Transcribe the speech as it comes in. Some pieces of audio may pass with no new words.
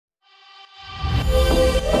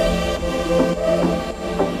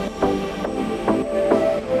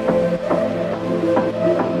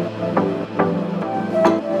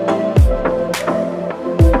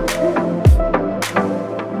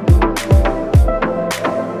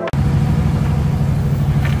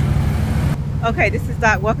Okay, this is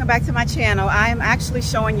Dot. Welcome back to my channel. I am actually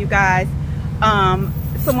showing you guys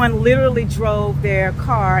someone literally drove their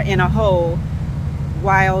car in a hole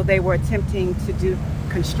while they were attempting to do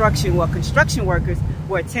construction. Well, construction workers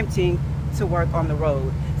were attempting to work on the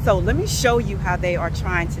road. So let me show you how they are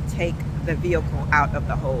trying to take the vehicle out of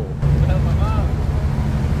the hole.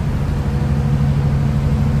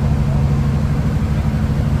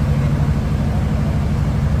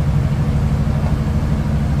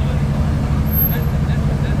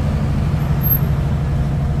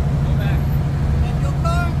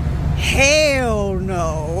 Hell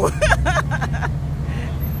no.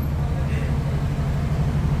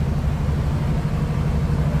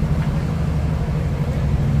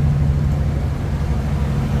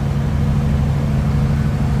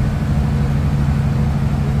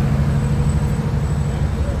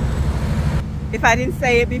 If I didn't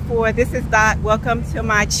say it before, this is Dot. Welcome to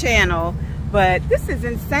my channel. But this is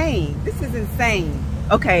insane. This is insane.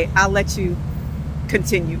 Okay, I'll let you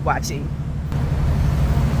continue watching.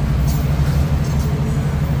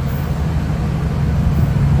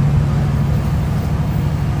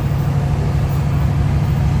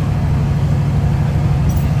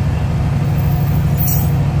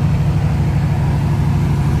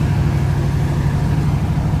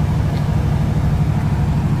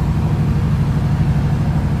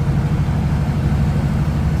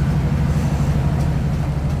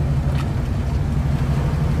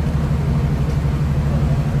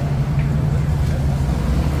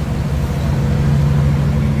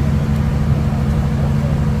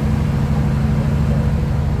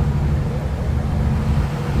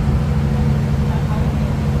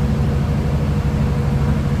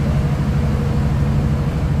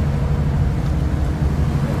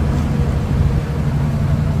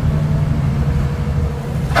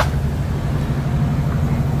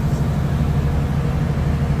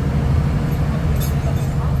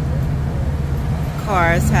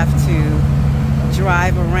 Cars have to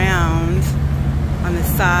drive around on the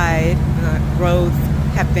side. The roads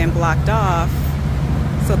have been blocked off.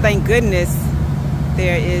 So thank goodness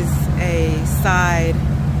there is a side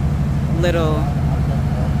little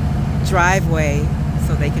driveway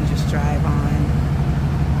so they can just drive on.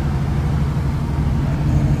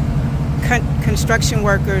 Construction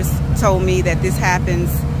workers told me that this happens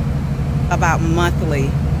about monthly.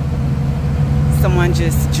 Someone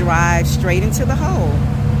just drives straight into the hole.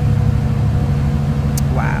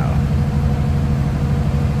 Wow.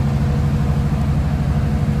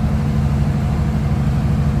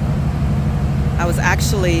 I was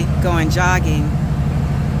actually going jogging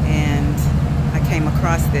and I came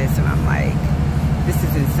across this and I'm like, this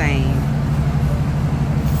is insane.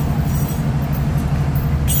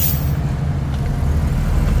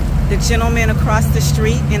 The gentleman across the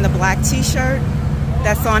street in the black t-shirt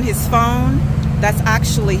that's on his phone, that's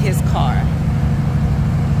actually his car.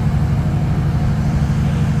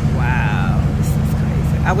 Wow, this is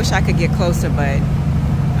crazy. I wish I could get closer, but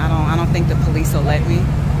I don't think the police will let me.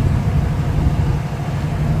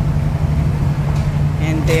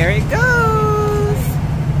 And there it goes.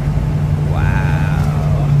 Wow.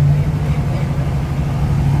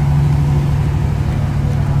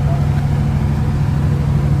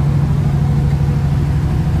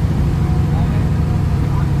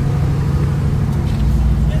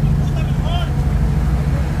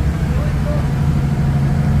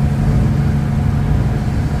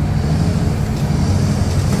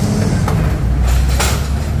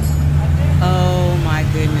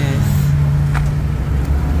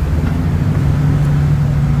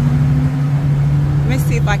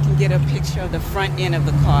 If I can get a picture of the front end of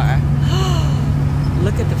the car.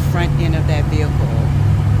 Look at the front end of that vehicle.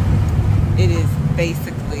 It is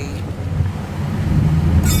basically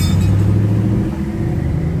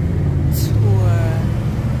tore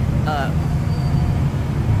up.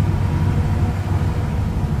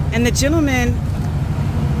 And the gentleman,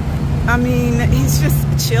 I mean, he's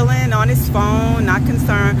just chilling on his phone, not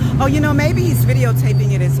concerned. Oh, you know, maybe he's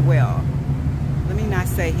videotaping it as well. Let me not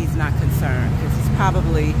say he's not concerned, because he's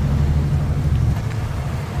probably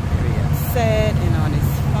very upset and on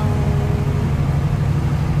his phone.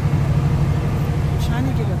 I'm trying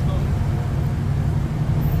to get a phone.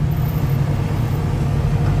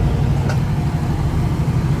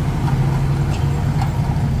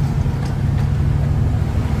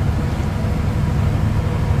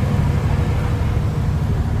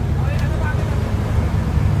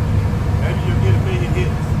 Maybe you'll get a million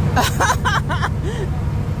hits.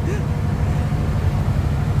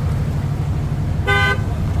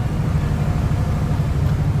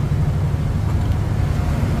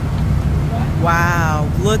 Wow,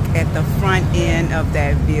 look at the front end of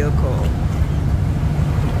that vehicle.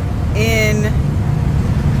 Insane.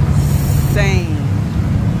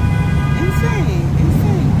 Insane.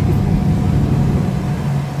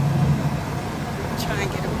 Try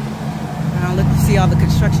and get around. Look, see all the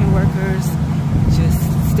construction workers just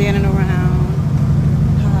standing around.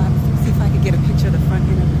 See if I can get a picture of the front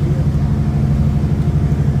end of the vehicle.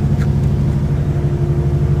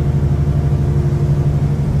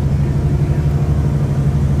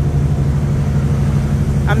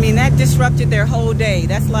 I mean, that disrupted their whole day.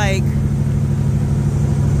 That's like,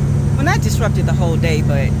 well, not disrupted the whole day,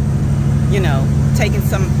 but, you know, taking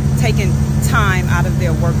time out of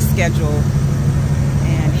their work schedule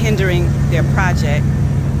and hindering their project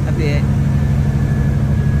a bit.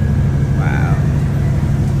 Wow.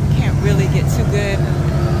 Can't really get too good.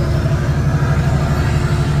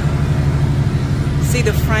 See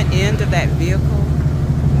the front end of that vehicle?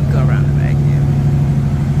 Go around the back here.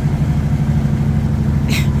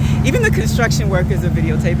 Even the construction workers are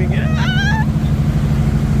videotaping it.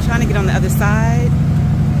 I'm trying to get on the other side.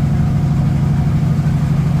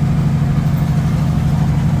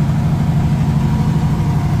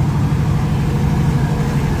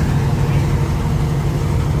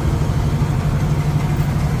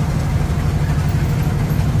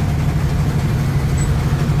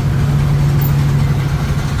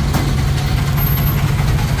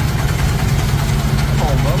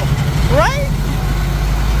 Right?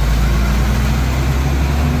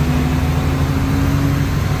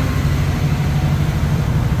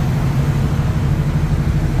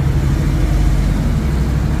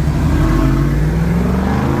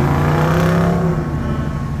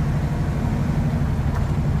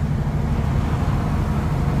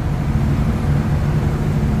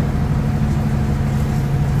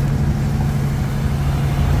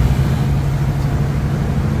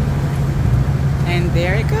 And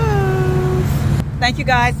there it goes. Thank you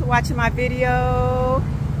guys for watching my video.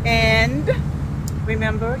 And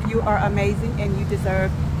remember, you are amazing and you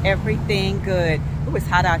deserve everything good. Ooh, it's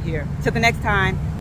hot out here. Till the next time.